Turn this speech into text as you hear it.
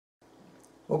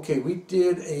Okay, we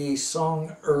did a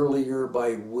song earlier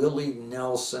by Willie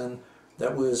Nelson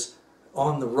that was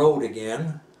On the Road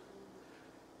Again,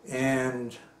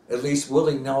 and at least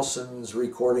Willie Nelson's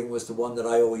recording was the one that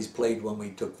I always played when we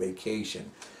took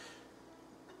vacation.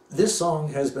 This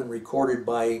song has been recorded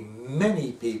by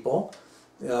many people,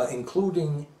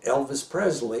 including Elvis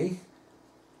Presley,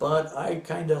 but I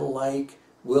kind of like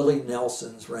Willie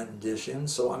Nelson's rendition,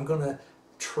 so I'm going to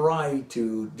try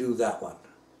to do that one.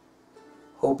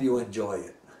 Hope you enjoy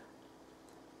it.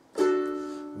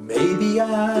 Maybe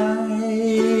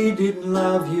I didn't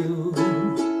love you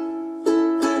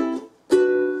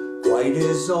quite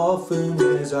as often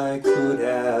as I could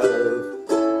have.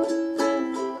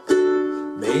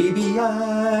 Maybe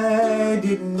I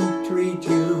didn't treat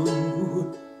you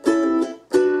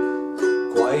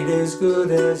quite as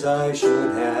good as I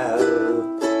should have.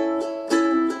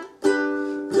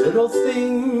 Little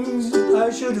things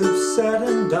I should have said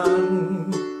and done,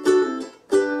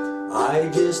 I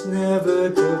just never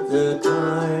took the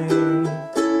time.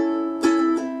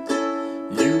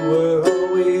 You were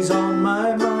always on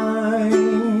my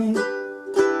mind.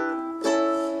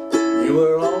 You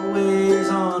were always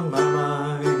on my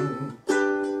mind.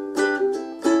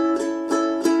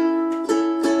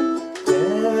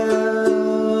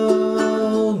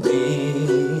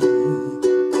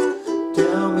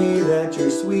 Tell me that your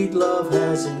sweet love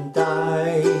hasn't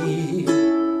died,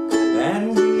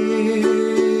 and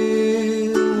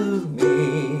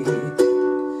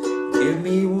give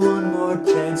me one more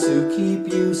chance to keep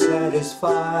you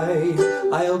satisfied.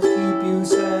 I'll keep you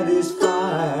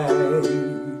satisfied.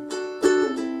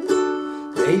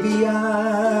 Maybe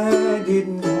I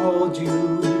didn't hold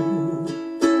you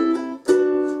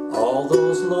all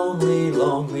those lonely,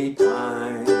 lonely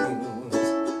times,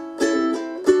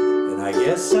 and I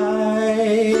guess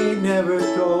I never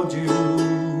told you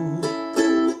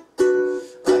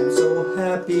I'm so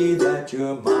happy that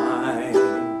you're mine.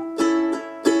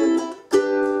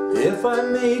 If I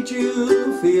made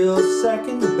you feel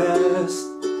second best,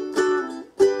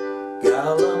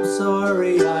 gal, I'm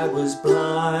sorry I was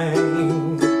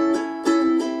blind.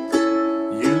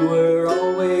 You were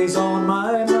always on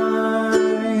my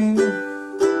mind.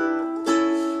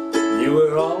 You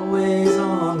were always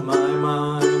on my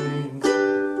mind.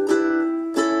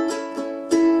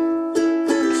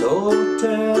 So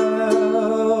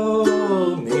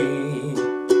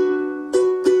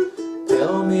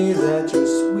tell me that your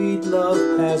sweet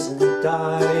love hasn't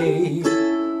died,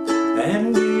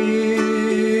 and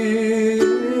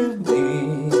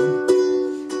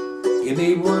give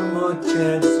me one more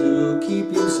chance to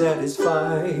keep you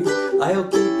satisfied. I'll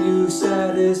keep you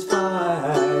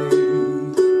satisfied.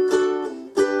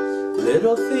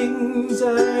 Little things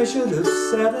I should have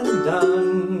said and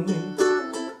done,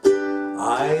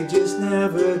 I just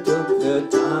never took the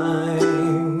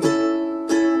time.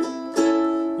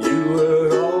 You were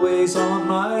always on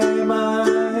my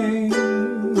mind.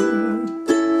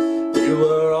 You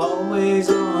were always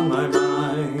on my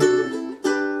mind.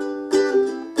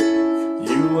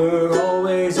 You were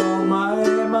always on my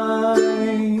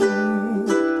mind.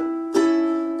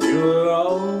 You were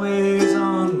always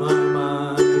on my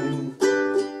mind.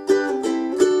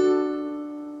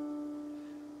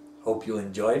 Hope you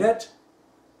enjoyed it.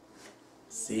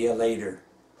 See you later.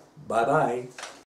 Bye-bye.